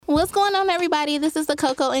What's going on, everybody? This is the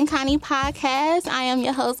Coco and Connie podcast. I am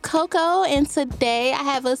your host, Coco, and today I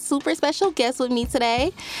have a super special guest with me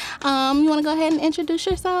today. You want to go ahead and introduce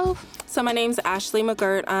yourself? So my name's Ashley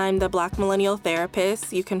McGirt. I'm the Black Millennial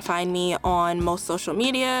Therapist. You can find me on most social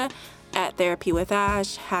media at Therapy with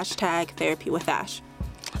Ash, #Therapy with Ash.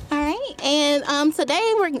 All right, and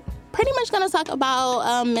today we're pretty much going to talk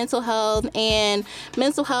about mental health and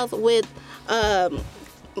mental health with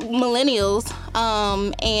millennials,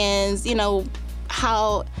 and you know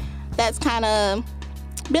how that's kind of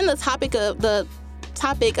been the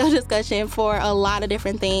topic of discussion for a lot of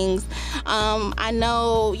different things. I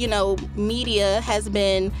know, media has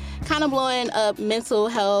been kind of blowing up mental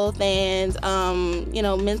health and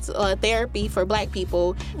mental therapy for Black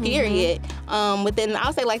people, period. Within,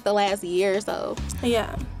 I'll say, like the last year or so.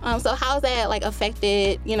 Yeah. So how's that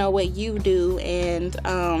affected what you do and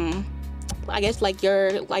I guess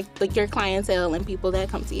your clientele and people that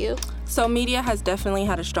come to you? So media has definitely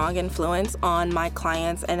had a strong influence on my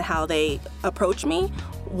clients and how they approach me.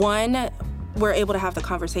 One, we're able to have the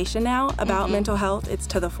conversation now about mental health. It's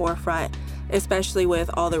to the forefront, especially with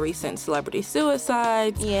all the recent celebrity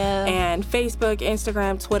suicides. Yeah. And Facebook,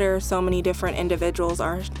 Instagram, Twitter, so many different individuals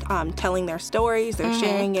are telling their stories. They're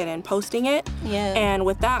sharing it and posting it. Yeah. And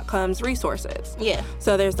with that comes resources. Yeah.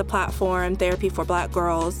 So there's the platform Therapy for Black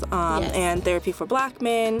Girls and Therapy for Black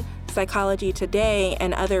Men, Psychology Today,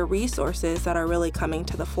 and other resources that are really coming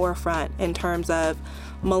to the forefront in terms of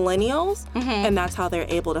millennials, and that's how they're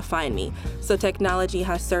able to find me. So technology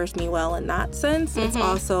has served me well in that sense. It's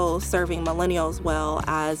also serving millennials well,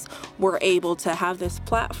 as we're able to have this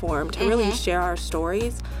platform to really share our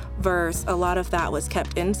stories, versus a lot of that was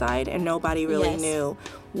kept inside and nobody really knew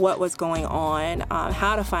what was going on,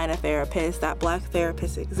 how to find a therapist, that Black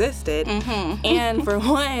therapists existed, and for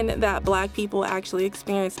one, that Black people actually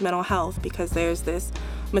experience mental health, because there's this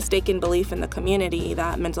mistaken belief in the community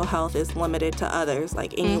that mental health is limited to others,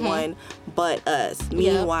 like anyone but us.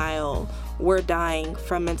 Meanwhile, we're dying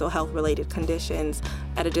from mental health related conditions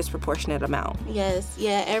at a disproportionate amount. Yes,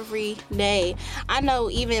 yeah, every day. I know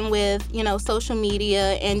even with, social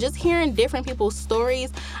media and just hearing different people's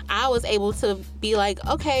stories, I was able to be like,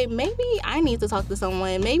 okay, maybe I need to talk to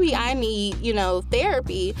someone. Maybe I need,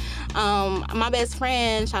 therapy. My best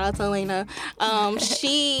friend, shout out to Elena,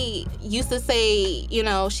 she used to say,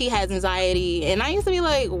 she has anxiety. And I used to be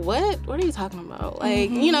like, what? What are you talking about?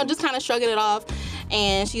 Like, just kind of shrugging it off.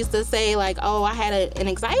 And she used to say, like, oh, I had an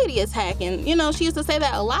anxiety attack. And, she used to say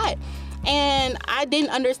that a lot. And I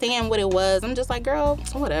didn't understand what it was. I'm just like, girl,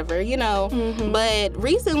 whatever, But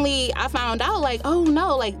recently I found out, like, oh,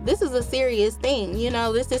 no, like, this is a serious thing.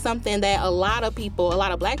 This is something that a lot of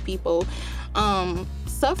Black people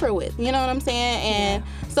suffer with. You know what I'm saying? And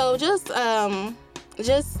so just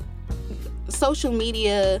social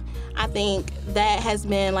media, I think that has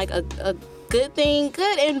been, like, a good thing,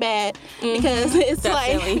 good and bad, because it's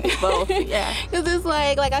definitely like both, yeah. Because it's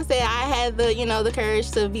like I said, I had the the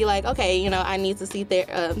courage to be like, okay, I need to seek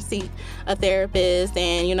a therapist,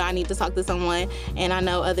 and I need to talk to someone, and I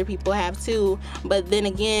know other people have too. But then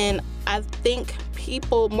again, I think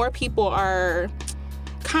more people are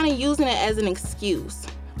kind of using it as an excuse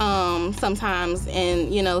sometimes,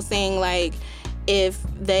 and saying like if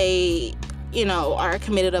they are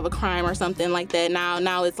committed of a crime or something like that.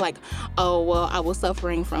 Now it's like, oh, well, I was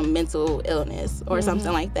suffering from mental illness or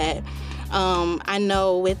something like that. I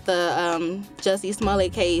know with the Jussie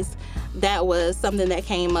Smollett case, that was something that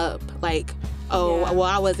came up, like, well,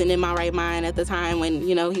 I wasn't in my right mind at the time when,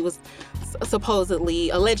 he was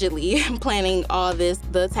allegedly planning all the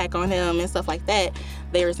attack on him and stuff like that.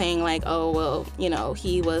 They were saying like, oh, well,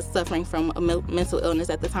 he was suffering from a mental illness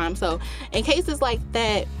at the time. So in cases like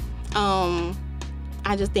that,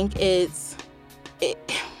 I just think it's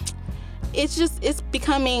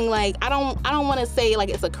becoming like, I don't want to say like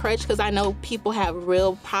it's a crutch, because I know people have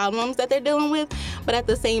real problems that they're dealing with, but at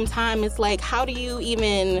the same time, it's like, how do you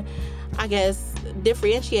even, I guess,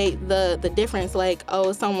 differentiate the difference, like,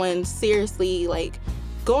 oh, someone seriously like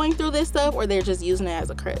going through this stuff, or they're just using it as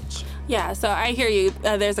a crutch? Yeah, so I hear you.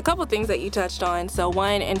 There's a couple things that you touched on. So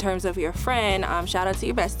one, in terms of your friend, shout out to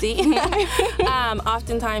your bestie.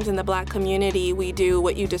 Oftentimes in the Black community, we do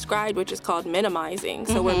what you described, which is called minimizing.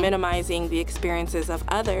 So we're minimizing the experiences of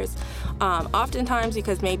others. Oftentimes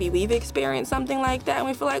because maybe we've experienced something like that and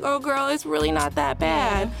we feel like, oh, girl, it's really not that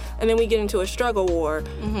bad. Yeah. And then we get into a struggle war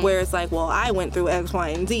where it's like, well, I went through X, Y,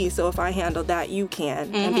 and Z, so if I handled that, you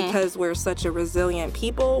can. And because we're such a resilient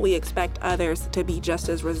people, we expect others to be just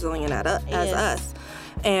as resilient as us.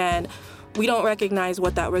 And we don't recognize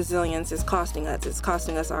what that resilience is costing us. It's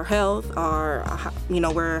costing us our health,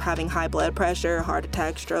 we're having high blood pressure, heart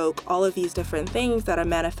attack, stroke, all of these different things that are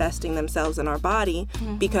manifesting themselves in our body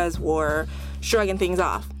because we're shrugging things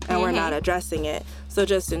off and we're not addressing it. So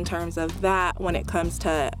just in terms of that, when it comes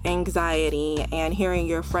to anxiety and hearing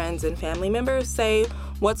your friends and family members say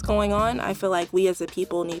what's going on, I feel like we as a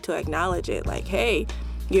people need to acknowledge it. Like, hey,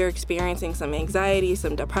 you're experiencing some anxiety,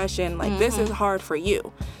 some depression, like this is hard for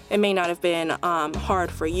you. It may not have been hard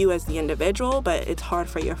for you as the individual, but it's hard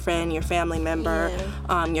for your friend, your family member,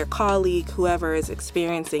 your colleague, whoever is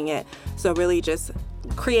experiencing it. So really just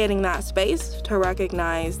creating that space to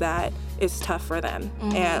recognize that it's tough for them.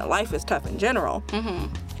 And life is tough in general.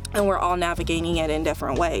 And we're all navigating it in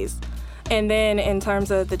different ways. And then in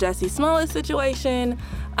terms of the Jussie Smollett situation,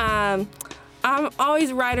 I'm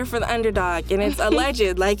always rider for the underdog, and it's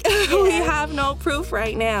alleged. Like, we have no proof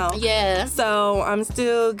right now. Yeah. So I'm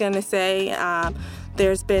still going to say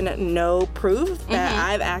there's been no proof that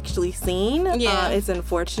I've actually seen. Yeah. It's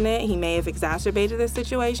unfortunate. He may have exacerbated the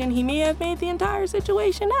situation. He may have made the entire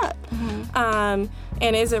situation up.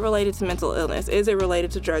 And is it related to mental illness? Is it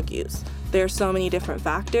related to drug use? There's so many different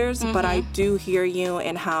factors, but I do hear you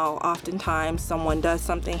in how oftentimes someone does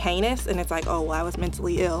something heinous and it's like, oh, well, I was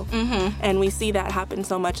mentally ill. And we see that happen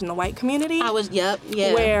so much in the white community.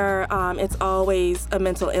 Where it's always a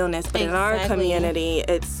mental illness, but in our community,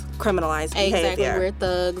 it's criminalized behavior. Exactly, we're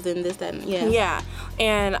thugs and this, that, Yeah,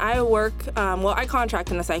 and I work, I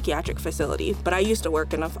contract in a psychiatric facility, but I used to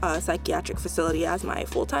work in a psychiatric facility as my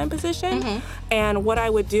full-time position. And what I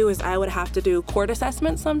would do is I would have to do court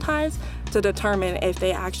assessments sometimes to determine if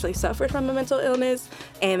they actually suffered from a mental illness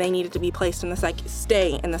and they needed to be placed in the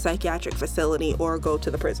stay in the psychiatric facility or go to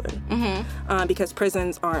the prison. Because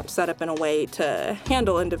prisons aren't set up in a way to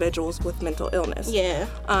handle individuals with mental illness.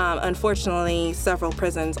 Unfortunately, several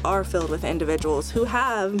prisons are filled with individuals who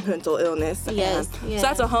have mental illness. So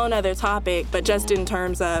that's a whole nother topic, but just in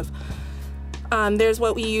terms of there's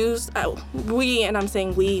what we use, and I'm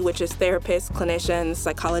saying we, which is therapists, clinicians,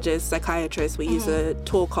 psychologists, psychiatrists. We use a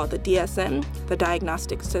tool called the DSM, the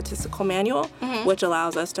Diagnostic Statistical Manual, which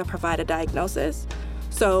allows us to provide a diagnosis.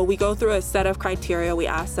 So we go through a set of criteria. We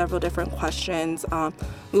ask several different questions.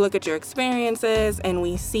 We look at your experiences, and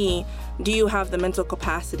we see, do you have the mental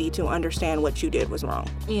capacity to understand what you did was wrong?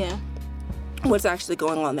 What's actually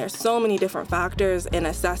going on. There's so many different factors in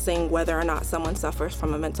assessing whether or not someone suffers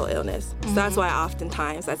from a mental illness. So that's why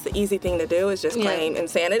oftentimes that's the easy thing to do is just claim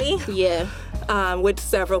insanity. Which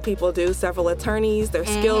several people do, several attorneys, they're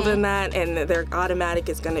skilled in that, and their automatic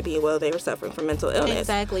is going to be, well, they were suffering from mental illness.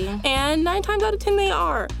 And 9 times out of 10 they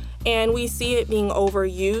are. And we see it being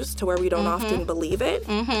overused to where we don't often believe it.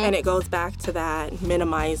 And it goes back to that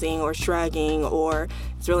minimizing or shrugging, or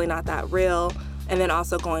it's really not that real. And then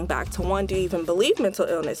also going back to, one, do you even believe mental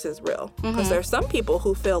illness is real? Because there are some people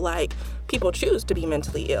who feel like people choose to be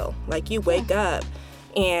mentally ill. Like, you wake up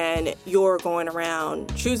and you're going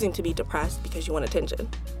around choosing to be depressed because you want attention.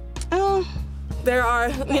 There are,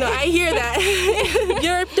 I hear that.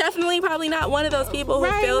 You're definitely probably not one of those people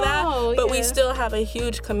who feel that, but we still have a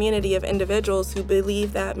huge community of individuals who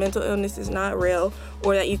believe that mental illness is not real,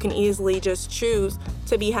 or that you can easily just choose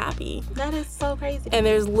to be happy. That is so crazy. And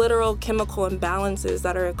there's literal chemical imbalances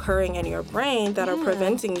that are occurring in your brain that are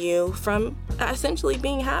preventing you from essentially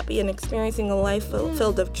being happy and experiencing a life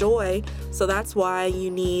filled of joy. So that's why you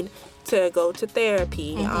need to go to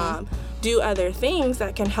therapy, do other things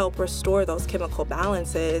that can help restore those chemical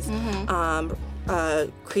balances,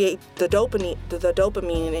 create the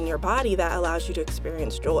dopamine in your body that allows you to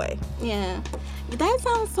experience joy. That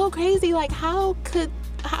sounds so crazy. Like, how could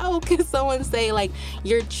someone say, like,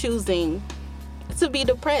 you're choosing to be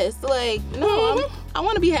depressed? Like, no, I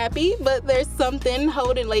want to be happy, but there's something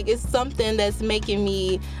holding, like, it's something that's making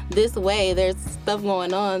me this way. There's stuff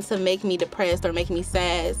going on to make me depressed or make me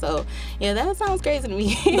sad. So, that sounds crazy to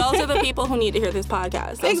me. Those are the people who need to hear this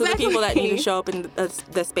podcast. Those are the people that need to show up in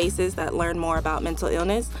the spaces that learn more about mental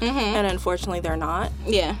illness. And unfortunately, they're not.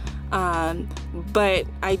 But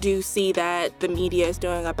I do see that the media is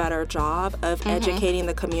doing a better job of educating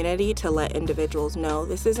the community to let individuals know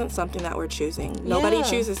this isn't something that we're choosing. Nobody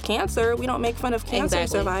chooses cancer. We don't make fun of cancer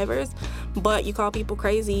survivors, but you call people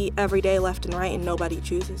crazy every day, left and right, and nobody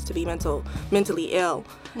chooses to be mentally ill.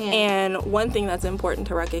 And one thing that's important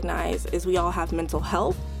to recognize is we all have mental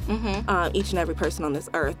health, each and every person on this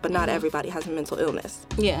earth, but not everybody has a mental illness.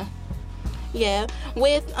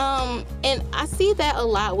 With and I see that a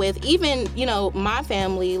lot with even my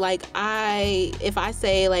family. Like, if I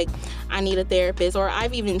say, like, I need a therapist, or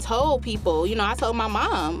I've even told people, I told my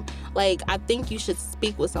mom, like, I think you should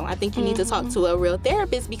speak with someone. I think you need to talk to a real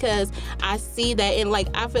therapist, because I see that, and like,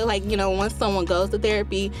 I feel like, you know, once someone goes to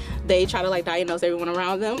therapy, they try to like diagnose everyone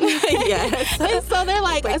around them. Yes. And so they're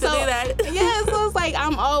like, so, so do that. yeah, so it's like,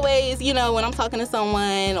 I'm always, you know, when I'm talking to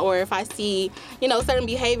someone, or if I see, you know, certain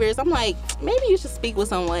behaviors, I'm like, maybe you should speak with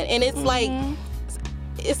someone. And it's like,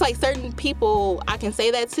 it's like certain people I can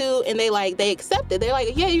say that to, and they accept it. They're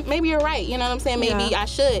like, yeah, maybe you're right. You know what I'm saying? Maybe I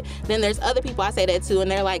should. Then there's other people I say that to,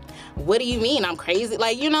 and they're like, what do you mean? I'm crazy?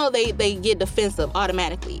 Like, you know, they get defensive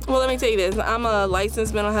automatically. Well, let me tell you this. I'm a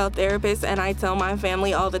licensed mental health therapist, and I tell my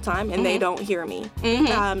family all the time, and they don't hear me.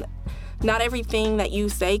 Not everything that you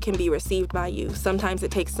say can be received by you. Sometimes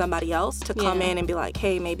it takes somebody else to come in and be like,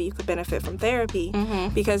 hey, maybe you could benefit from therapy.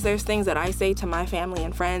 Because there's things that I say to my family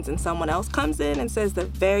and friends, and someone else comes in and says the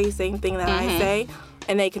very same thing that I say,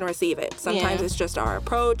 and they can receive it. Sometimes it's just our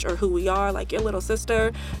approach or who we are, like your little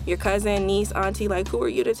sister, your cousin, niece, auntie, like, who are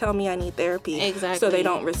you to tell me I need therapy? Exactly. So they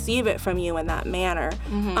don't receive it from you in that manner.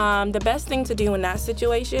 The best thing to do in that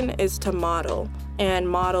situation is to model. And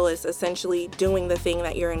model is essentially doing the thing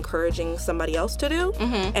that you're encouraging somebody else to do.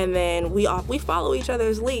 And then we follow each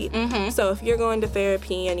other's lead. So if you're going to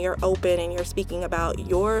therapy and you're open and you're speaking about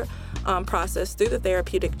your process through the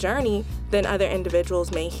therapeutic journey, then other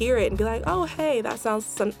individuals may hear it and be like, oh, hey, that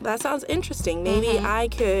sounds interesting. Maybe I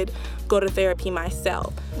could go to therapy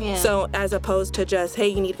myself. So as opposed to just, hey,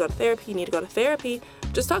 you need to go to therapy,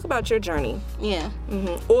 just talk about your journey.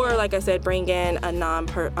 Or like I said, bring in a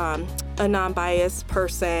non-biased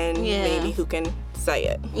person, maybe, who can say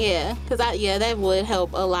it. Because that would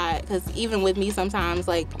help a lot, because even with me sometimes,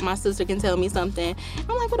 like, my sister can tell me something,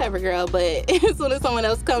 I'm like, whatever, girl, but as soon as someone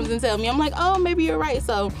else comes and tell me, I'm like, oh, maybe you're right.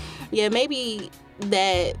 So maybe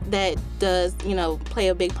that does, you know, play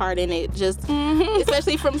a big part in it, just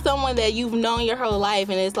especially from someone that you've known your whole life,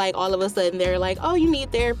 and it's like all of a sudden they're like, oh, you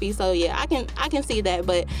need therapy. So I can see that.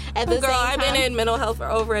 But at the same time, I've been in mental health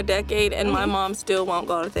for over a decade, and my mom still won't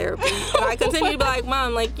go to therapy. And I continue to be like,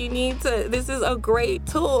 Mom, like, you need to, this is a great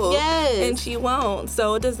tool. And she won't.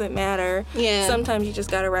 So it doesn't matter. Sometimes you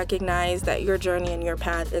just got to recognize that your journey and your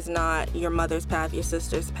path is not your mother's path, your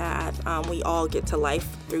sister's path. We all get to life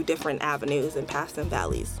through different avenues and paths and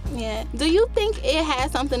valleys. Do you think it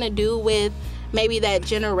has something to do with maybe that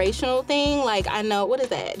generational thing? Like, I know, what is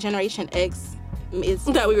that? Generation X is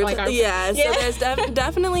that we were like so there's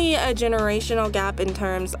definitely a generational gap in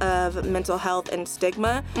terms of mental health and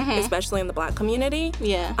stigma, especially in the Black community.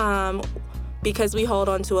 Because we hold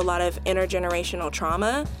on to a lot of intergenerational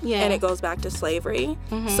trauma, and it goes back to slavery.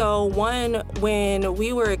 So when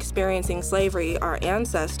we were experiencing slavery, our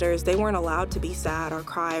ancestors, they weren't allowed to be sad or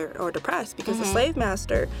cry or depressed, because the slave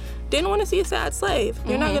master didn't want to see a sad slave.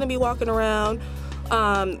 You're not going to be walking around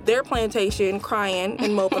their plantation crying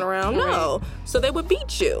and moping around. No. So they would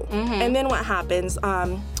beat you. And then what happens?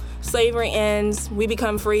 Slavery ends, we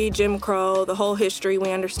become free, Jim Crow, the whole history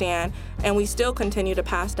we understand, and we still continue to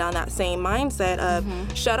pass down that same mindset of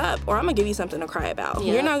shut up, or I'm gonna give you something to cry about.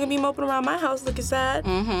 You're not gonna be moping around my house looking sad.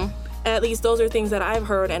 At least those are things that I've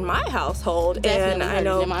heard in my household. Definitely. And I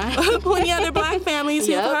know plenty other Black families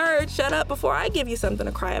who've heard, shut up before I give you something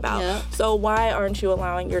to cry about. So why aren't you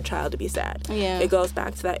allowing your child to be sad? It goes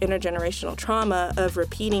back to that intergenerational trauma of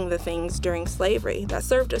repeating the things during slavery that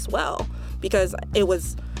served us well, because it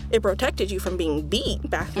protected you from being beat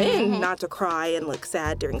back then, not to cry and look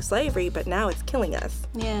sad during slavery, but now it's killing us.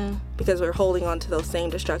 Because we're holding on to those same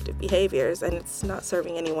destructive behaviors, and it's not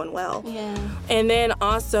serving anyone well. And then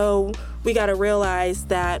also, we got to realize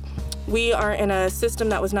that we are in a system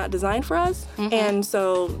that was not designed for us. And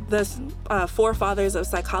so the forefathers of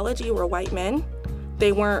psychology were white men.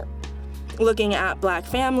 They weren't looking at Black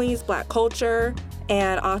families, Black culture,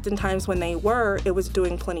 and oftentimes when they were, it was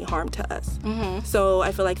doing plenty harm to us. So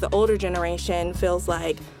I feel like the older generation feels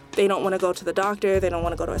like they don't want to go to the doctor, they don't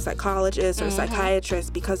want to go to a psychologist or a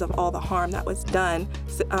psychiatrist because of all the harm that was done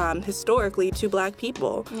historically to Black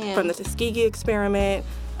people, from the Tuskegee experiment,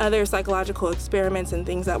 other psychological experiments and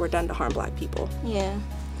things that were done to harm Black people.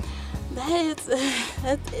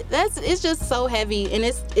 It's just so heavy, and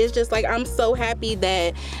it's just like, I'm so happy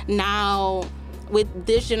that now, with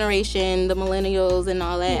this generation, the millennials and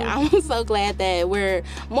all that, I'm so glad that we're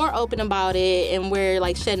more open about it and we're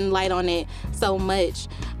like shedding light on it so much.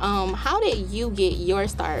 How did you get your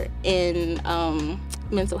start in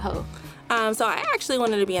mental health? So I actually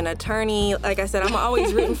wanted to be an attorney. Like I said, I'm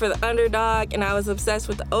always rooting for the underdog, and I was obsessed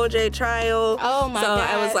with the OJ trial. Oh my God. So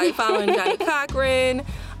I was like following Johnny Cochran.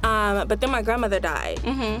 But then my grandmother died,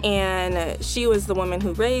 and she was the woman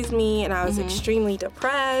who raised me, and I was extremely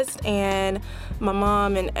depressed, and my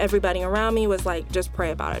mom and everybody around me was like, just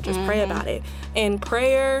pray about it, just pray about it. And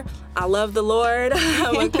prayer, I love the Lord.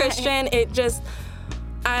 I'm a Christian. It just,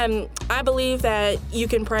 I believe that you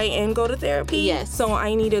can pray and go to therapy. Yes. So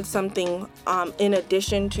I needed something in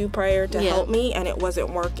addition to prayer to help me, and it wasn't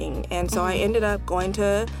working. And so I ended up going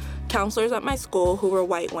to counselors at my school who were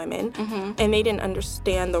white women, and they didn't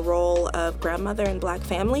understand the role of grandmother in Black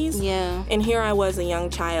families. Yeah. And here I was, a young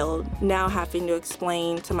child, now having to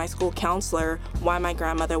explain to my school counselor why my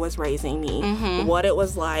grandmother was raising me, what it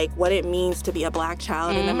was like, what it means to be a Black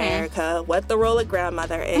child in America, what the role of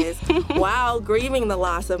grandmother is, while grieving the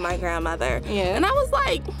loss of my grandmother. Yeah. And I was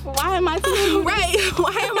like, why am I teaching you? Right.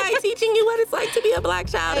 Why am I teaching you what it's like to be a Black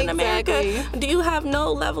child in America? Do you have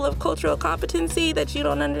no level of cultural competency that you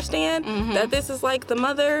don't understand? That this is like the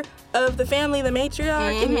mother of the family, the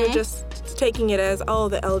matriarch, and you're just taking it as, oh,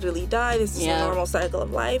 the elderly die, this is a normal cycle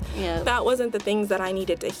of life. That wasn't the things that I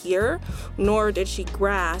needed to hear, nor did she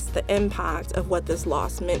grasp the impact of what this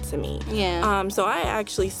loss meant to me. So I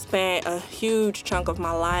actually spent a huge chunk of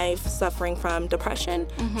my life suffering from depression.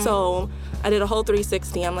 So I did a whole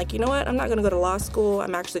 360. I'm like, you know what? I'm not going to go to law school.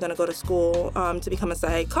 I'm actually going to go to school to become a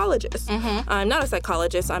psychologist. I'm not a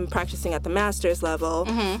psychologist. I'm practicing at the master's level.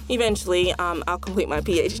 Eventually, I'll complete my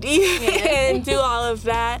PhD and do all of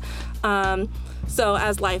that. So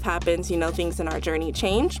as life happens, you know, things in our journey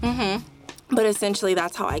change. But essentially,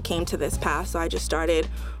 that's how I came to this path. So I just started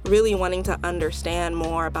really wanting to understand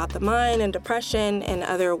more about the mind and depression and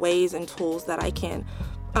other ways and tools that I can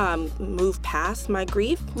move past my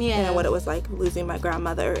grief and what it was like losing my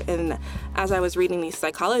grandmother. And as I was reading these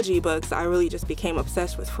psychology books, I really just became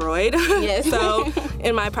obsessed with Freud. So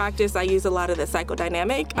in my practice, I use a lot of the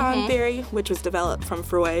psychodynamic theory, which was developed from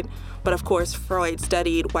Freud. But of course, Freud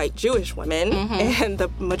studied white Jewish women, and the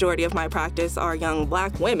majority of my practice are young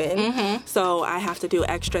Black women. So I have to do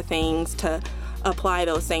extra things to apply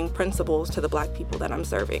those same principles to the Black people that I'm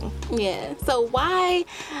serving. Yeah. So why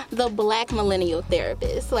the Black millennial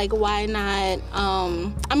therapist? Like, why not?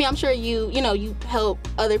 I mean, I'm sure you help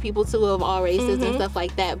other people too of all races and stuff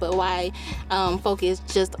like that. But why focus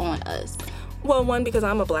just on us? Well, one, because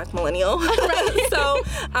I'm a Black millennial, so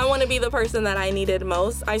I want to be the person that I needed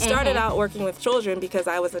most. I started out working with children because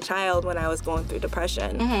I was a child when I was going through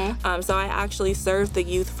depression. So I actually served the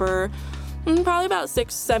youth for probably about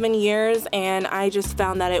 6-7 years, and I just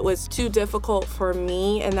found that it was too difficult for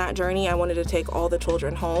me in that journey. I wanted to take all the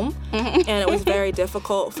children home, and it was very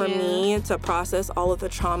difficult for me to process all of the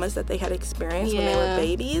traumas that they had experienced when they were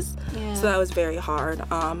babies. So that was very hard,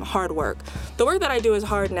 hard work. The work that I do is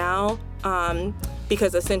hard now,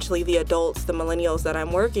 because essentially the adults, the millennials that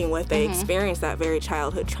I'm working with, they experience that very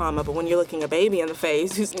childhood trauma. But when you're looking a baby in the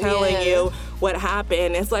face who's telling you what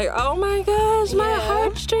happened, it's like, oh my gosh, my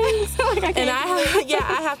heartstrings. And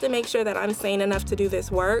I have to make sure that I'm sane enough to do this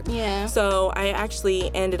work. So I actually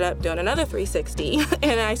ended up doing another 360,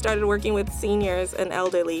 and I started working with seniors and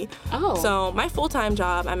elderly. So my full-time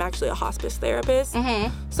job, I'm actually a hospice therapist.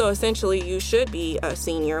 So essentially you should be a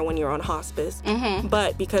senior when you're on hospice.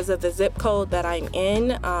 But because of the zip code that I'm in,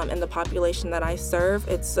 and the population that I serve,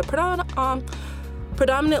 it's a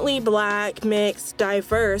predominantly Black, mixed,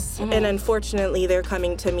 diverse, and unfortunately they're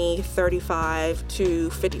coming to me 35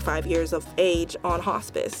 to 55 years of age on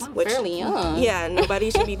hospice. Which, fairly young. Yeah,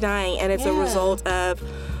 nobody should be dying, and it's a result of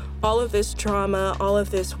all of this trauma, all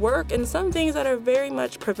of this work, and some things that are very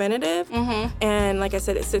much preventative. And like I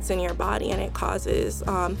said, it sits in your body and it causes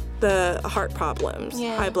the heart problems,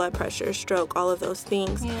 high blood pressure, stroke, all of those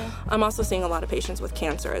things. I'm also seeing a lot of patients with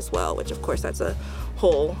cancer as well, which of course that's a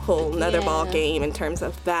whole nother ball game in terms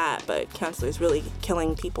of that, but cancer is really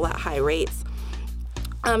killing people at high rates.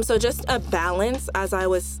 So just a balance. As I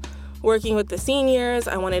was working with the seniors,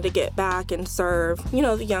 I wanted to get back and serve,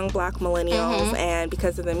 the young Black millennials. And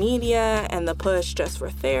because of the media and the push just for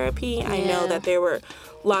therapy, I know that there were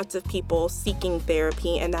lots of people seeking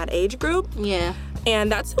therapy in that age group.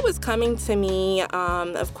 And that's who was coming to me.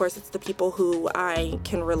 Of course, it's the people who I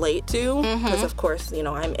can relate to, because of course,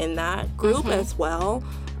 I'm in that group as well.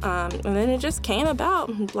 And then it just came about,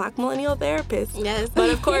 Black millennial therapist. But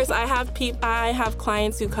of course, I have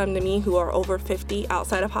clients who come to me who are over 50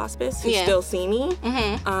 outside of hospice who still see me.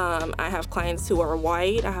 I have clients who are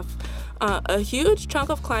white. I have a huge chunk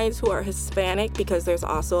of clients who are Hispanic, because there's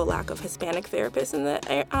also a lack of Hispanic therapists in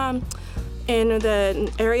the in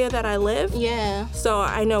the area that I live. Yeah. So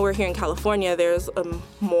I know we're here in California. There's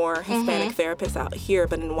more Hispanic therapists out here,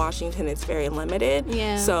 but in Washington it's very limited.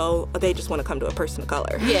 Yeah. So they just want to come to a person of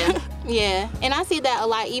color. Yeah. Yeah. And I see that a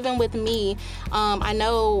lot, even with me. I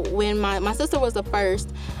know when my sister was the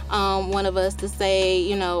first one of us to say,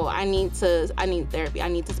 you know, I need therapy. I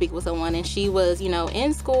need to speak with someone. And she was, you know,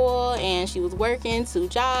 in school and she was working 2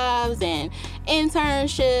 jobs and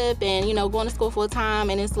internship and, you know, going to school full time.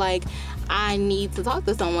 And it's like, I need to talk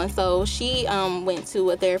to someone. So she went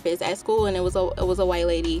to a therapist at school, and it was a white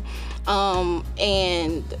lady.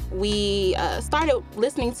 And we started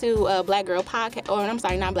listening to Black Girl podcast, or I'm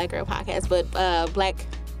sorry, not Black Girl podcast, but Black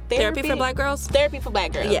Therapy for Black Girls? Therapy for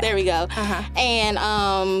Black Girls. Yeah. There we go. And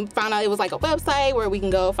found out it was like a website where we can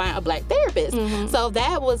go find a Black therapist. So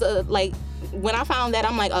that was when I found that,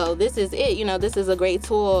 I'm like, oh, this is it. You know, this is a great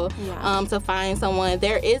tool to find someone.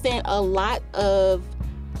 There isn't a lot of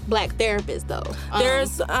Black therapists, though.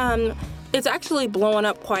 There's it's actually blowing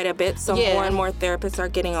up quite a bit, so more and more therapists are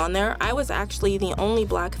getting on there. I was actually the only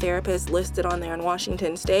Black therapist listed on there in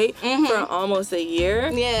Washington State for almost a year.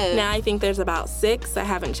 Yeah. Now I think there's about 6. I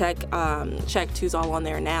haven't checked who's all on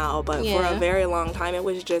there now, but for a very long time it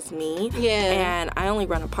was just me. Yeah. And I only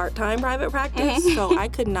run a part-time private practice, so I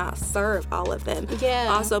could not serve all of them. Yeah.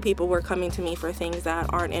 Also, people were coming to me for things that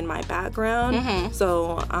aren't in my background.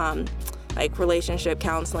 So like relationship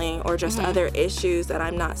counseling or just other issues that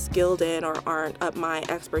I'm not skilled in or aren't up my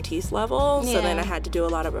expertise level. So then I had to do a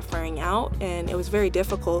lot of referring out, and it was very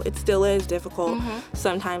difficult. It still is difficult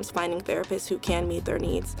sometimes finding therapists who can meet their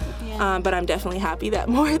needs. But I'm definitely happy that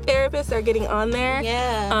more therapists are getting on there.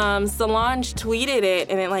 Solange tweeted it,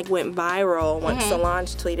 and it like went viral once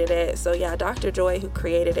Solange tweeted it. So yeah, Dr. Joy, who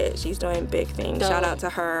created it, she's doing big things. Dope. Shout out to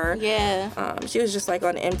her. She was just like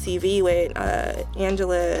on MTV with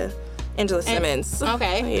Angela Simmons.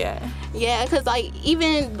 Okay. Yeah, because like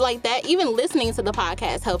even like that, even listening to the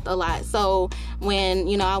podcast helped a lot. So when,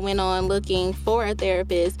 you know, I went on looking for a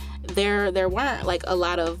therapist, there weren't like a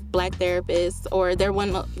lot of Black therapists, or there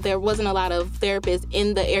wasn't a lot of therapists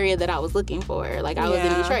in the area that I was looking for. Like I was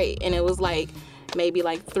in Detroit, and it was like maybe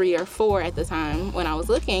like 3 or 4 at the time when I was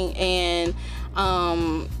looking, and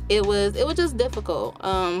it was just difficult.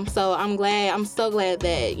 So I'm so glad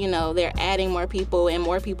that, you know, they're adding more people, and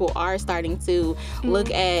more people are starting to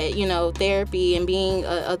look at, you know, therapy and being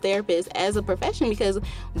a therapist as a profession, because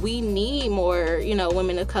we need more, you know,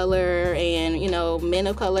 women of color and, you know, men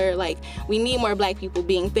of color. Like, we need more Black people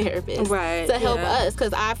being therapists to help us,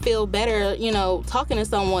 because I feel better, you know, talking to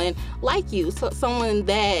someone like you, so someone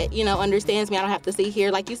that, you know, understands me. I don't have to sit here,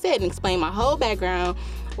 like you said, and explain my whole background,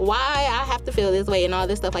 why I have to feel this way and all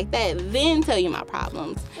this stuff like that, then tell you my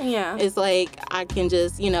problems. It's like I can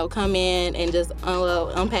just, you know, come in and just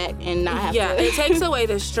unpack and not have to. It takes away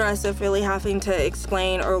the stress of really having to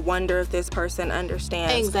explain or wonder if this person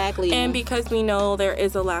understands. Exactly. And because we know there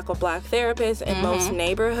is a lack of Black therapists in most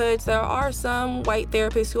neighborhoods, there are some white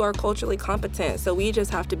therapists who are culturally competent, so we just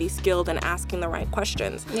have to be skilled in asking the right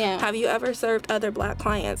questions. Have you ever served other Black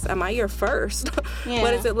clients? Am I your first?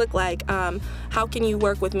 What does it look like? How can you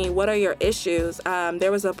work with me? What are your issues?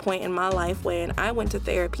 There was a point in my life when I went to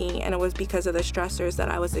therapy, and it was because of the stressors that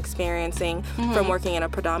I was experiencing from working in a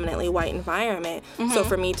predominantly white environment. So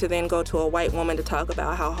for me to then go to a white woman to talk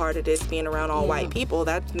about how hard it is being around all white people,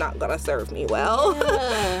 that's not gonna serve me well.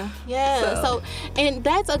 So, and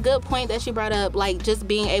that's a good point that you brought up, like just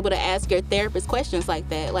being able to ask your therapist questions like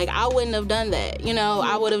that. Like, I wouldn't have done that, you know.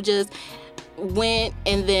 I would have just went,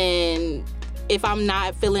 and then if I'm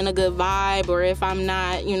not feeling a good vibe, or if I'm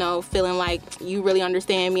not, you know, feeling like you really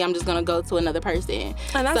understand me, I'm just gonna go to another person.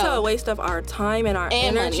 And that's a waste of our time and our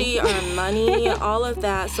energy, our money, all of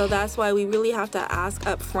that. So that's why we really have to ask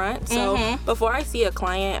up front. So before I see a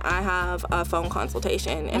client, I have a phone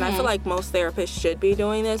consultation, and I feel like most therapists should be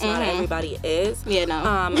doing this. Not everybody is.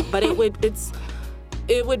 But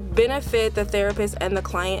it would benefit the therapist and the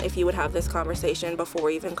client if you would have this conversation before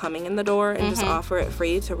even coming in the door, and just offer it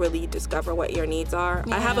free to really discover what your needs are.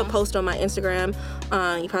 I have a post on my Instagram.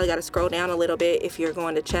 You probably got to scroll down a little bit if you're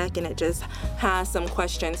going to check, and it just has some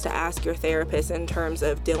questions to ask your therapist in terms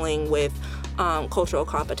of dealing with cultural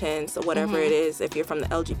competence, or whatever it is. If you're from the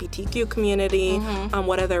LGBTQ community,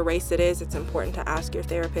 whatever race it is, it's important to ask your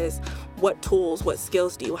therapist what tools, what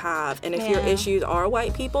skills do you have. And if your issues are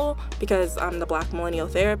white people, because I'm the Black millennial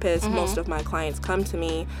therapist, most of my clients come to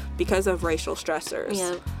me because of racial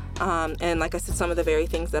stressors. And like I said, some of the very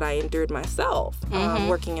things that I endured myself,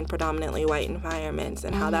 working in predominantly white environments,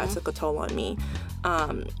 and how that took a toll on me.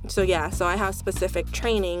 So I have specific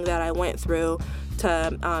training that I went through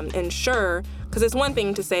to ensure because it's one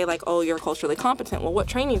thing to say, like, oh, you're culturally competent. Well, what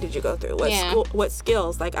training did you go through? What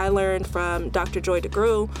skills? Like, I learned from Dr. Joy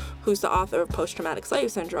DeGruy, who's the author of Post-Traumatic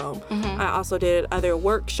Slave Syndrome. I also did other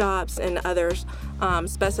workshops and other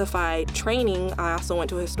specified training. I also went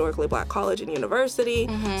to a historically Black college and university.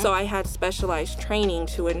 So I had specialized training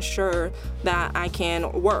to ensure that I can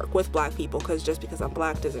work with Black people, because just because I'm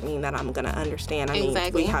Black doesn't mean that I'm going to understand. I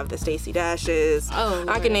mean, we have the Stacey Dashes.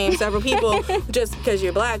 I can name several people. Just because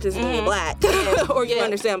you're Black doesn't mean you're Black. Or you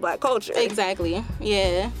understand Black culture. Exactly.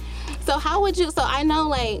 Yeah. So how would you, so I know,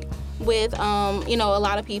 like, with, you know, a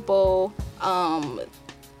lot of people,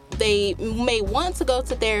 they may want to go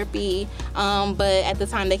to therapy, but at the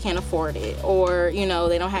time they can't afford it, or, you know,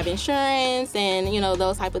 they don't have insurance and, you know,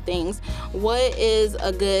 those type of things. What is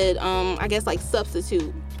a good, I guess, like,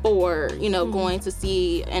 substitute for, you know, going to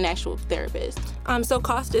see an actual therapist? So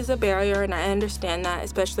cost is a barrier, and I understand that,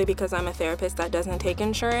 especially because I'm a therapist that doesn't take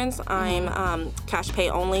insurance. I'm cash pay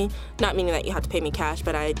only, not meaning that you have to pay me cash,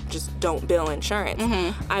 but I just don't bill insurance.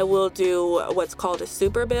 I will do what's called a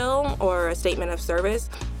super bill, or a statement of service,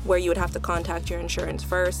 where you would have to contact your insurance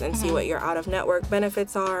first and see what your out-of-network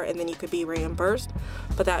benefits are, and then you could be reimbursed.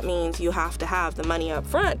 But that means you have to have the money up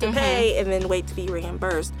front to pay and then wait to be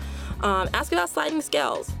reimbursed. Ask about sliding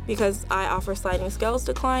scales, because I offer sliding scales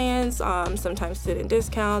to clients, sometimes student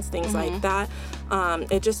discounts, things like that.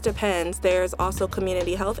 It just depends. There's also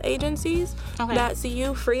community health agencies that see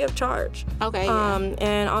you free of charge.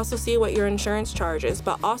 And also see what your insurance charges,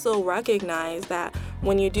 but also recognize that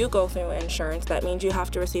when you do go through insurance, that means you have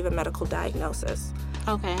to receive a medical diagnosis.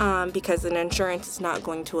 Because an insurance is not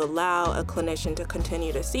going to allow a clinician to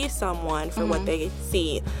continue to see someone for what they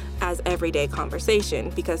see as everyday conversation,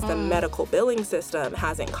 because the medical billing system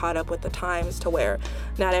hasn't caught up with the times to where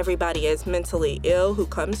not everybody is mentally ill who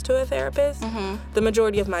comes to a therapist. The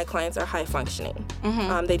majority of my clients are high functioning.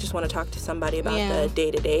 They just want to talk to somebody about the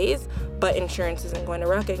day-to-days, but insurance isn't going to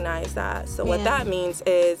recognize that. So what that means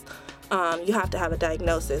is you have to have a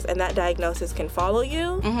diagnosis, and that diagnosis can follow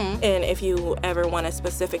you. And if you ever want a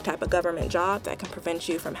specific type of government job, that can prevent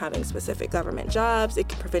you from having specific government jobs. It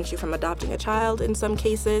can prevent you from adopting a child in some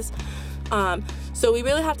cases. So we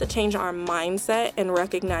really have to change our mindset and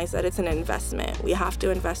recognize that it's an investment. We have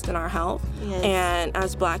to invest in our health. And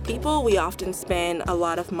as Black people, we often spend a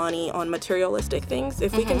lot of money on materialistic things.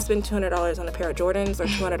 If we can spend $200 on a pair of Jordans or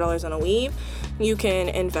 $200 on a weave, you can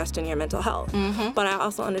invest in your mental health. But I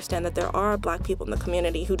also understand that there are Black people in the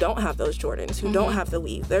community who don't have those Jordans, who don't have the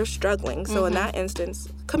weave. They're struggling. So in that instance,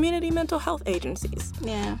 community mental health agencies.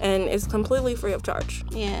 And it's completely free of charge.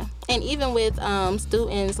 And even with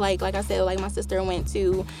students, like I said, like my sister went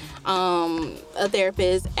to a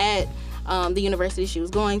therapist at the university she was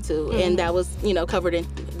going to, and that was, you know, covered in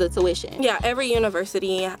the tuition. Every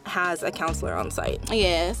university has a counselor on site.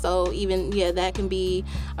 So even, that can be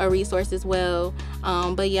a resource as well.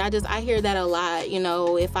 But I hear that a lot, you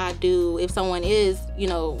know, if someone is, you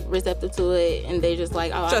know, receptive to it and they just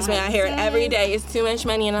like, trust me, I hear it every day. It's too much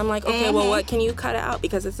money. And I'm like, okay, well, what can you cut out?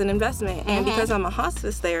 Because it's an investment. And because I'm a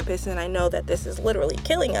hospice therapist and I know that this is literally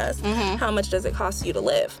killing us, how much does it cost you to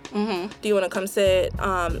live? Do you want to come sit,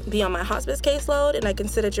 be on my hospice caseload, and I can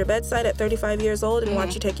sit at your bedside at 35 years old and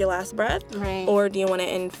watch you take your last breath? Or do you want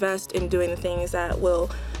to invest in doing the things that will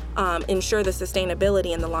ensure the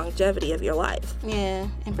sustainability and the longevity of your life?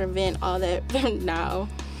 And prevent all that now.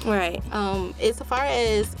 As far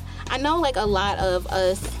as I know, like a lot of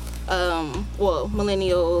us,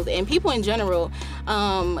 millennials and people in general,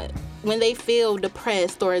 when they feel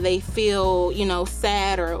depressed or they feel, you know,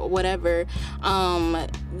 sad or whatever,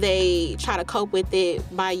 they try to cope with it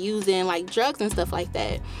by using like drugs and stuff like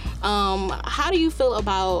that. How do you feel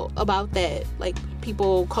about that? Like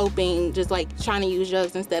people coping, just like trying to use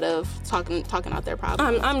drugs instead of talking out their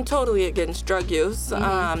problems? I'm totally against drug use.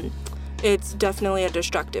 It's definitely a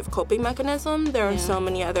destructive coping mechanism. There are so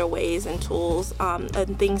many other ways and tools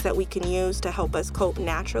and things that we can use to help us cope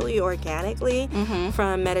naturally, organically,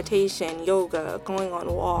 from meditation, yoga, going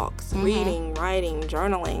on walks, reading, writing,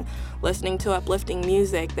 journaling, listening to uplifting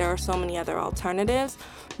music. There are so many other alternatives.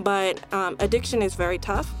 But addiction is very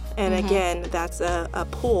tough. And again, that's a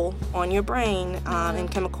pull on your brain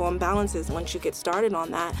and chemical imbalances once you get started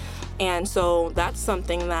on that. And so that's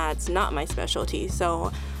something that's not my specialty.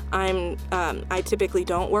 So I typically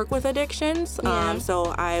don't work with addictions,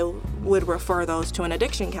 so I would refer those to an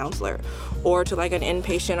addiction counselor or to like an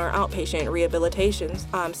inpatient or outpatient rehabilitation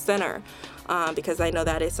center, because I know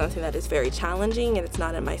that is something that is very challenging and it's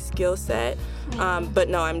not in my skill set. But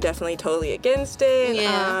no, I'm definitely totally against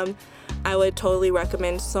it. I would totally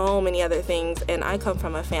recommend so many other things, and I come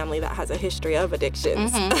from a family that has a history of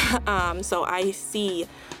addictions. So I see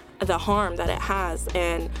the harm that it has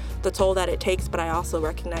and the toll that it takes, but I also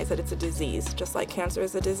recognize that it's a disease. Just like cancer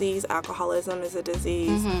is a disease, alcoholism is a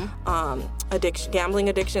disease, gambling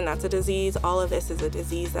addiction, that's a disease. All of this is a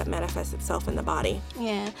disease that manifests itself in the body.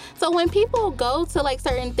 Yeah. So when people go to like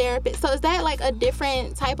certain therapists, so is that like a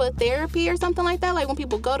different type of therapy or something like that? Like when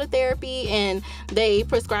people go to therapy and they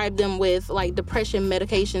prescribe them with like depression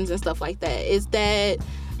medications and stuff like that, is that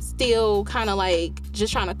still kind of like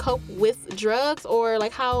just trying to cope with drugs, or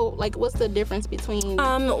like how, like what's the difference between?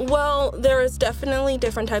 Well, there is definitely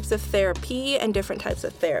different types of therapy and different types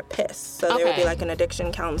of therapists. So there would be like an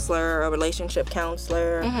addiction counselor, a relationship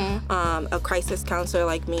counselor, a crisis counselor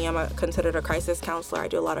like me. I'm considered a crisis counselor. I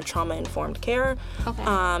do a lot of trauma-informed care.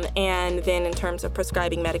 And then in terms of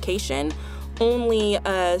prescribing medication, only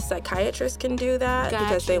a psychiatrist can do that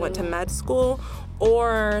because they went to med school.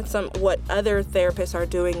 Or what other therapists are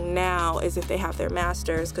doing now is if they have their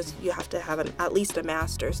master's, because you have to have at least a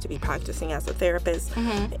master's to be practicing as a therapist,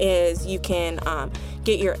 is you can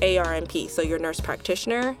get your ARNP, so your nurse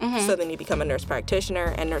practitioner. So then you become a nurse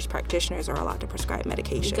practitioner, and nurse practitioners are allowed to prescribe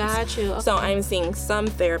medications. Got you. Okay. So I'm seeing some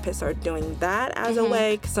therapists are doing that as a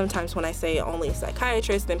way. 'Cause sometimes when I say only a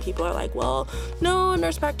psychiatrist, then people are like, well, no,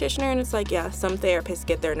 nurse practitioner. And it's like, yeah, some therapists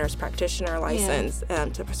get their nurse practitioner license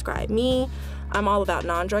to prescribe me. I'm all about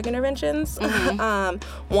non-drug interventions.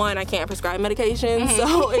 One, I can't prescribe medications,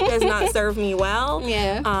 so it does not serve me well.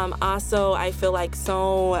 Also, I feel like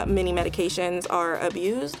so many medications are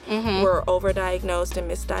abused. We're overdiagnosed and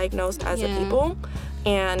misdiagnosed as a people.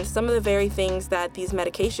 And some of the very things that these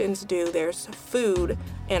medications do, there's food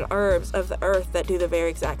and herbs of the earth that do the very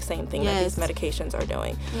exact same thing that these medications are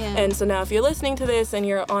doing. And so now if you're listening to this and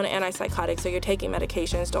you're on antipsychotics or you're taking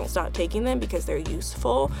medications, don't stop taking them because they're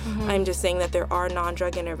useful. I'm just saying that there are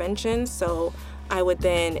non-drug interventions. So I would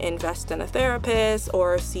then invest in a therapist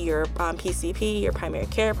or see your PCP, your primary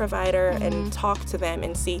care provider, and talk to them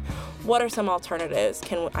and see what are some alternatives.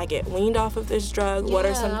 Can I get weaned off of this drug? What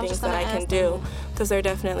are some things that I can do? Because there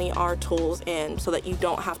definitely are tools so that you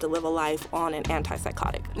don't have to live a life on an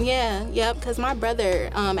antipsychotic. Because my brother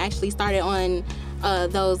actually started on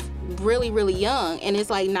those really, really young, and it's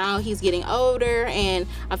like now he's getting older, and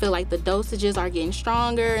I feel like the dosages are getting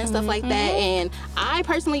stronger and stuff like that, and I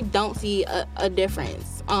personally don't see a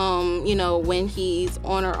difference, when he's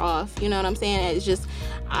on or off, you know what I'm saying? It's just,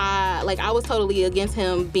 I was totally against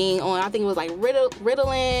him being on, I think it was like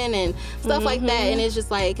Ritalin and stuff like that, and it's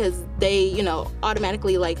just like, because they,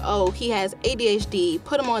 automatically like, oh, he has ADHD,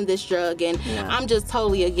 put him on this drug, and I'm just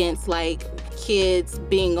totally against like kids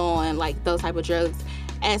being on like those type of drugs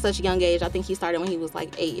at such a young age. I think he started when he was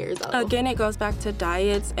like 8 years old. Again, it goes back to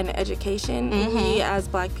diets and education. We as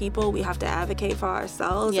Black people, we have to advocate for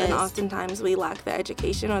ourselves, and oftentimes we lack the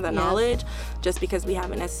education or the knowledge just because we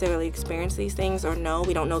haven't necessarily experienced these things, or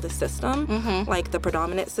we don't know the system like the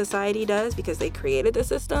predominant society does because they created the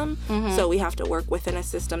system. So we have to work within a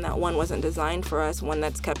system that one wasn't designed for us, one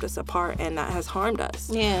that's kept us apart and that has harmed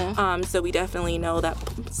us. So we definitely know that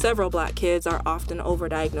several Black kids are often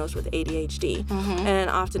overdiagnosed with ADHD.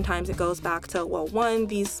 And oftentimes it goes back to, well, one,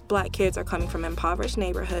 these Black kids are coming from impoverished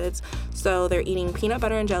neighborhoods, so they're eating peanut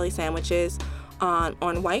butter and jelly sandwiches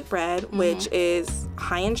on white bread, which is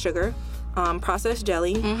high in sugar, processed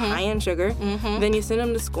jelly, high in sugar. Then you send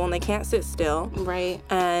them to school and they can't sit still.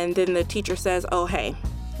 And then the teacher says, oh, hey,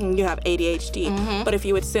 you have ADHD. But if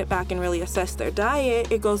you would sit back and really assess their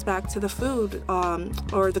diet, it goes back to the food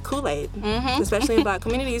or the Kool-Aid. Especially in Black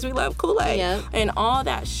communities, we love Kool-Aid. And all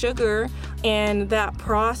that sugar and that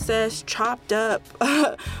processed, chopped up,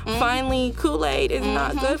 finally Kool-Aid is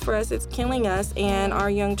not good for us. It's killing us, and our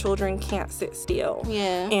young children can't sit still.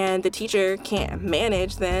 And the teacher can't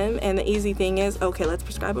manage them, and the easy thing is, okay, let's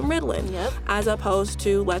prescribe them Ritalin. As opposed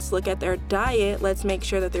to, let's look at their diet, let's make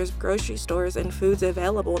sure that there's grocery stores and foods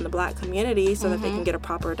available in the Black community so that they can get a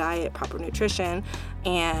proper diet, proper nutrition,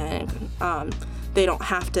 and they don't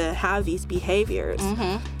have to have these behaviors.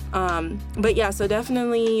 But yeah, so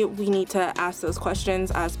definitely we need to ask those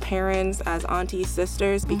questions as parents, as aunties,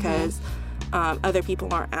 sisters, because other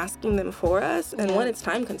people aren't asking them for us. And one, it's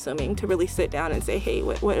time consuming to really sit down and say, hey,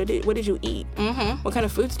 what did you eat? What kind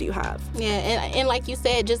of foods do you have? And like you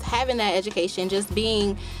said, just having that education, just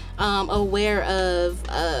being aware of,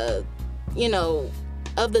 of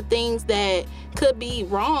the things that could be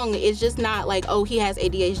wrong. It's just not like, oh, he has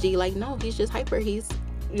ADHD. Like, no, he's just hyper. He's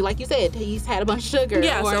like you said, he's had a bunch of sugar.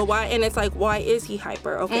 Yeah, so why, and it's like, why is he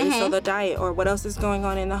hyper? Okay, so the diet, or what else is going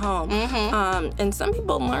on in the home. And some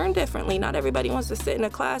people learn differently. Not everybody wants to sit in a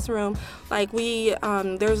classroom. Like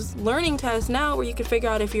there's learning tests now where you can figure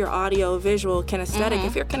out if you're audio, visual, kinesthetic.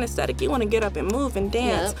 If you're kinesthetic, you want to get up and move and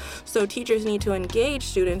dance. So teachers need to engage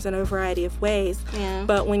students in a variety of ways.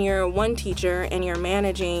 But when you're one teacher and you're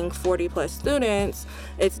managing 40 plus students,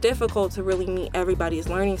 it's difficult to really meet everybody's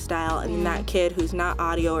learning style. And that kid who's not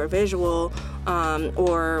audio or visual, there's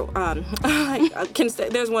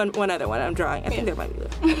one other one I'm drawing. I think there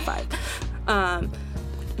might be 5.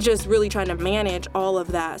 Just really trying to manage all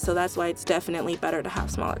of that. So that's why it's definitely better to have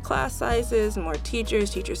smaller class sizes, more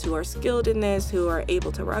teachers who are skilled in this, who are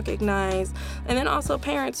able to recognize, and then also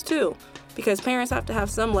parents too. Because parents have to have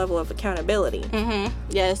some level of accountability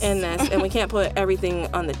yes. in this. And we can't put everything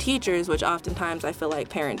on the teachers, which oftentimes I feel like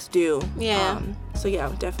parents do. Yeah. So yeah,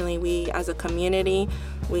 definitely we as a community,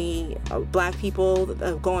 we Black people,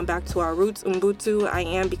 going back to our roots, Ubuntu, I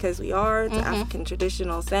am because we are, the African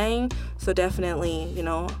traditional saying. So definitely,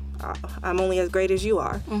 I'm only as great as you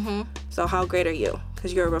are. So how great are you?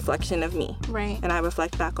 Because you're a reflection of me. Right. And I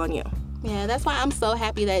reflect back on you. Yeah, that's why I'm so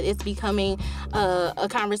happy that it's becoming a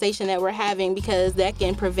conversation that we're having, because that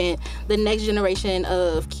can prevent the next generation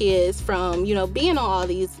of kids from, being on all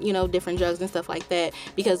these, different drugs and stuff like that,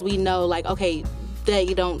 because we know, like, okay,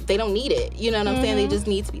 they don't need it. You know what I'm saying? They just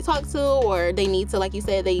need to be talked to, or they need to, like you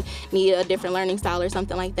said, they need a different learning style or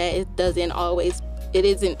something like that. It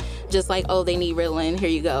isn't just like, oh, they need Ritalin, here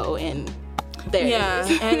you go, and there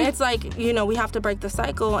it is. And it's like, we have to break the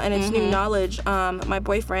cycle, and it's new knowledge. My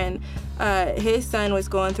boyfriend, his son was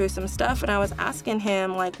going through some stuff, and I was asking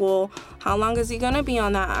him, like, well, how long is he going to be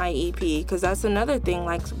on that IEP? Because that's another thing.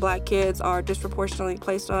 Like, Black kids are disproportionately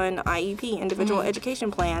placed on IEP, individual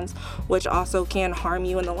education plans, which also can harm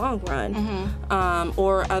you in the long run.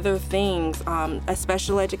 Or other things,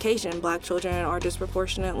 special education. Black children are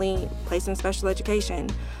disproportionately placed in special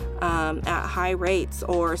education at high rates,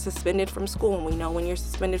 or suspended from school. And we know when you're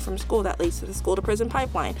suspended from school, that leads to the school to prison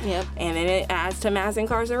pipeline. And then it adds to mass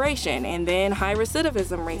incarceration, and then high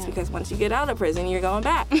recidivism rates, because once you get out of prison, you're going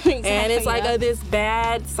back. Exactly, and it's like this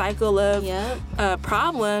bad cycle of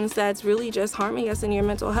problems that's really just harming us in your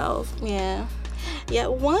mental health. Yeah,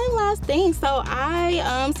 one last thing. So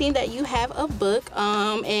I seen that you have a book,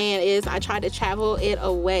 and I Tried to Travel It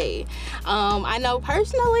Away. I know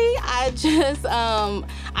personally, I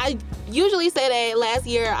usually say that last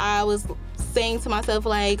year I was saying to myself,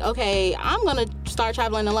 like, okay, I'm gonna start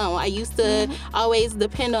traveling alone. I used to always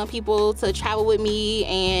depend on people to travel with me,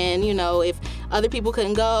 and if other people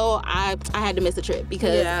couldn't go, I had to miss a trip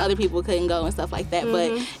because other people couldn't go and stuff like that.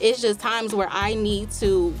 But it's just times where I need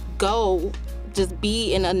to go, just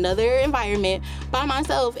be in another environment by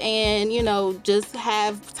myself, and just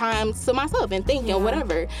have time to myself and think and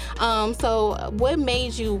whatever. So what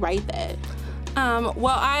made you write that?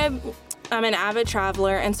 Well, I'm an avid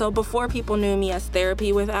traveler, and so before people knew me as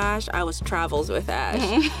Therapy with Ash, I was Travels with Ash.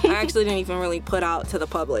 I actually didn't even really put out to the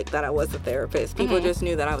public that I was a therapist. People just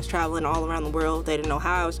knew that I was traveling all around the world. They didn't know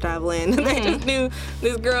how I was traveling. They just knew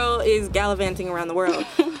this girl is gallivanting around the world.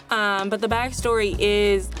 But the backstory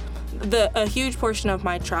is a huge portion of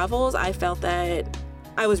my travels, I felt that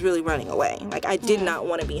I was really running away. Like, I did not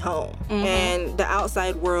want to be home. And the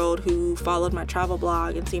outside world who followed my travel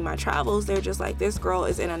blog and see my travels, they're just like, this girl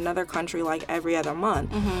is in another country like every other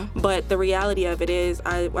month. But the reality of it is,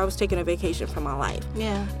 I was taking a vacation from my life.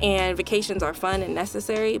 And vacations are fun and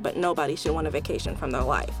necessary, but nobody should want a vacation from their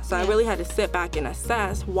life. So I really had to sit back and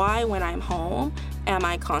assess why, when I'm home, am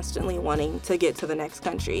I constantly wanting to get to the next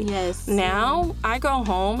country? Now, I go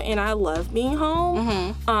home and I love being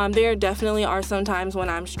home. There definitely are some times when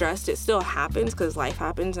I'm stressed. It still happens because life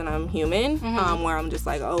happens and I'm human, where I'm just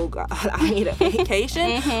like, oh God, I need a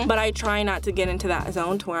vacation. But I try not to get into that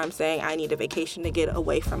zone to where I'm saying I need a vacation to get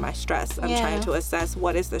away from my stress. I'm trying to assess,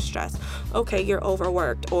 what is the stress? Okay, you're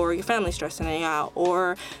overworked, or your family's stressing you out,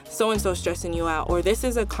 or so-and-so stressing you out, or this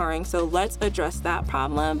is occurring, so let's address that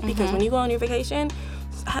problem. Because when you go on your vacation,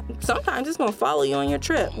 sometimes it's going to follow you on your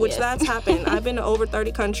trip, which that's happened. I've been to over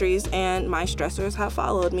 30 countries and my stressors have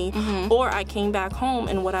followed me. Or I came back home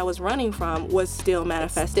and what I was running from was still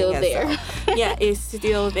manifesting itself. It's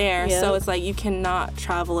still there. So it's like, you cannot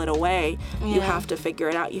travel it away. You have to figure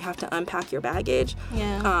it out. You have to unpack your baggage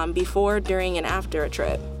before, during, and after a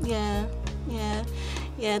trip.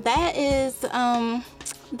 That is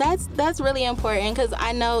that's really important, because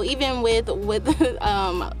I know even with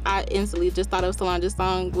I instantly just thought of Solange's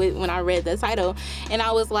song when I read the title, and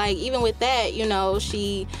I was like, even with that,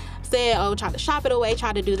 she said, oh, try to shop it away,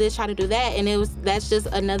 try to do this, try to do that. And that's just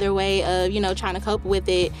another way of, trying to cope with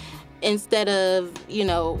it, instead of,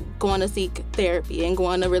 going to seek therapy and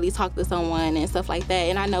going to really talk to someone and stuff like that.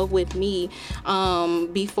 And I know with me,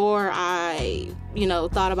 before I,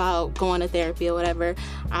 thought about going to therapy or whatever,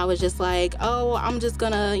 I was just like, oh, I'm just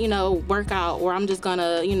gonna, work out, or I'm just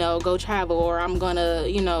gonna, go travel, or I'm gonna,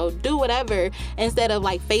 do whatever, instead of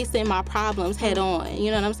like facing my problems head on. You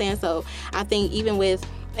know what I'm saying? So I think even with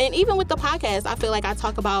the podcast, I feel like I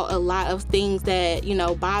talk about a lot of things that,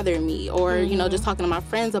 bother me, or, just talking to my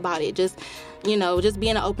friends about it, just being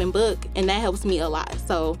an open book, and that helps me a lot.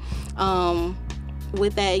 So,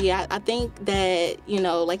 with that, yeah, I think that,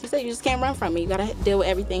 like you said, you just can't run from it. You got to deal with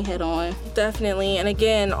everything head on. Definitely. And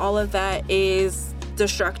again, all of that is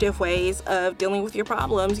destructive ways of dealing with your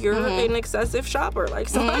problems. You're an excessive shopper, like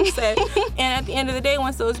someone said. And at the end of the day,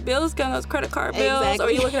 once those bills come, those credit card bills, or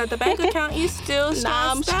you're looking at the bank account, you still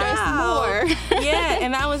stressed more. Yeah,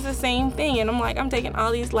 and that was the same thing. And I'm like, I'm taking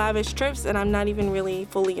all these lavish trips and I'm not even really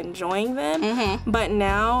fully enjoying them. But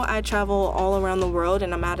now I travel all around the world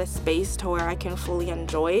and I'm at a space to where I can fully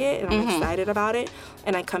enjoy it, and I'm excited about it.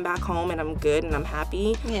 And I come back home and I'm good and I'm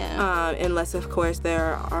happy. Yeah. Unless, of course,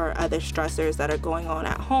 there are other stressors that are going on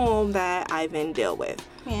at home that I then deal with.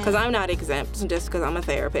 Because I'm not exempt just because I'm a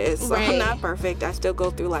therapist. So I'm not perfect. I still go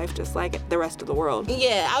through life just like the rest of the world.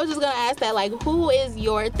 Yeah, I was just going to ask that, like, who is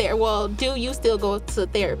your therapist? Well, do you still go to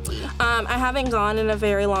therapy? I haven't gone in a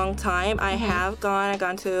very long time. I have gone. I've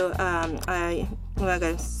gone to, I'm not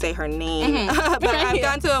going to say her name, but I've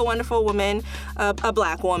gone to a wonderful woman, a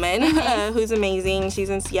black woman, who's amazing.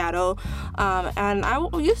 She's in Seattle. And I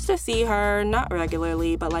used to see her, not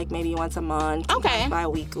regularly, but like maybe once a month,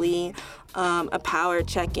 bi-weekly, a power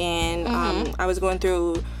check-in. I was going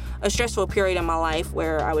through a stressful period in my life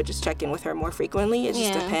where I would just check in with her more frequently. It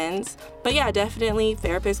just depends. But yeah, definitely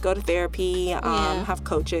therapists, go to therapy, have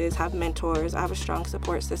coaches, have mentors. I have a strong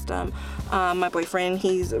support system. My boyfriend,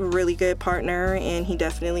 he's a really good partner and he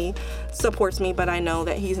definitely supports me, but I know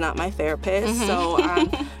that he's not my therapist. So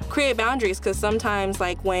create boundaries, because sometimes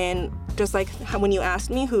just like when you asked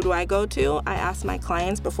me, who do I go to? I ask my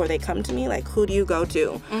clients before they come to me, like, who do you go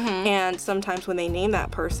to? And sometimes when they name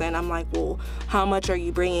that person, I'm like, well, how much are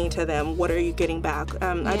you bringing to them? What are you getting back?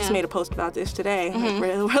 I just made a post about this today. Like,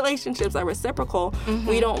 relationships are reciprocal.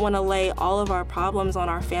 We don't want to lay all of our problems on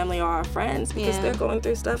our family or our friends, because they're going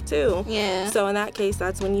through stuff too. So in that case,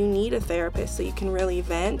 that's when you need a therapist, so you can really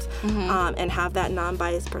vent and have that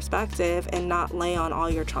non-biased perspective and not lay on all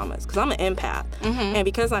your traumas. Because I'm an empath. And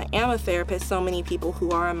because I am a therapist, so many people who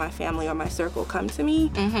are in my family or my circle come to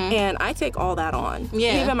me, and I take all that on,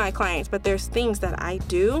 even my clients. But there's things that I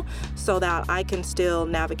do so that I can still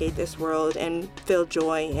navigate this world and feel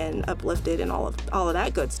joy and uplifted and all of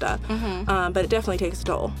that good stuff. But it definitely takes a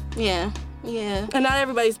toll. Yeah. And not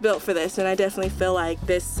everybody's built for this, and I definitely feel like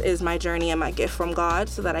this is my journey and my gift from God,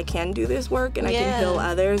 so that I can do this work and I can heal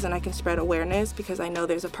others and I can spread awareness, because I know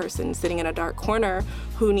there's a person sitting in a dark corner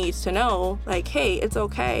who needs to know, like, hey, it's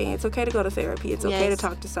okay to go to therapy, it's okay to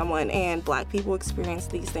talk to someone, and Black people experience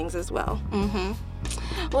these things as well.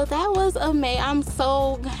 Well, that was amazing. I'm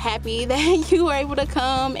so happy that you were able to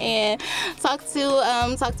come and talk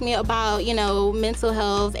to me about, mental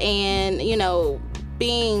health and,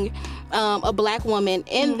 being a Black woman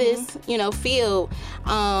in this, field.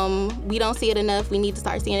 We don't see it enough. We need to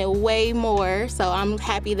start seeing it way more. So I'm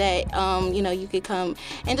happy that, you could come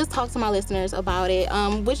and just talk to my listeners about it.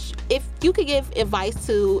 Which, if you could give advice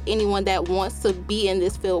to anyone that wants to be in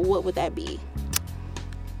this field, what would that be?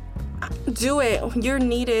 Do it. You're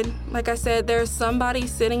needed. Like I said, there's somebody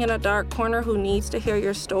sitting in a dark corner who needs to hear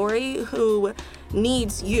your story, who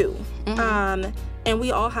needs you. And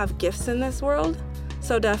we all have gifts in this world.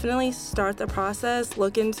 So definitely start the process,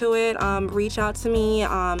 look into it, reach out to me.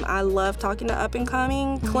 I love talking to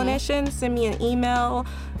up-and-coming clinicians. Send me an email,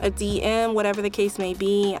 a DM, whatever the case may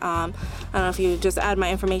be. I don't know if you just add my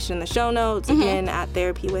information in the show notes, again, at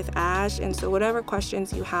Therapy with Ash. And so whatever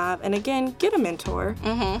questions you have, and again, get a mentor.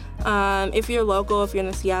 If you're local, if you're in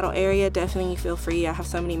the Seattle area, definitely feel free. I have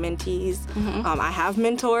so many mentees. I have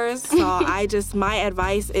mentors. So my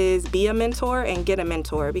advice is be a mentor and get a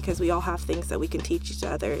mentor, because we all have things that we can teach each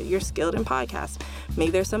other. You're skilled in podcasts.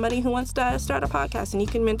 Maybe there's somebody who wants to start a podcast and you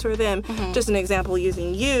can mentor them. Just an example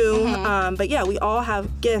using you. But yeah, we all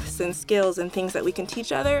have gifts and skills and things that we can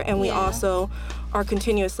teach other, and we also are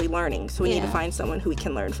continuously learning. So we need to find someone who we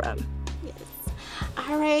can learn from.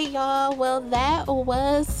 All right, y'all. Well, that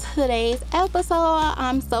was today's episode.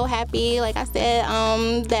 I'm so happy, like I said,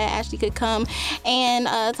 that Ashley could come and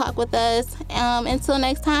talk with us. Until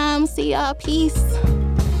next time, see y'all. Peace.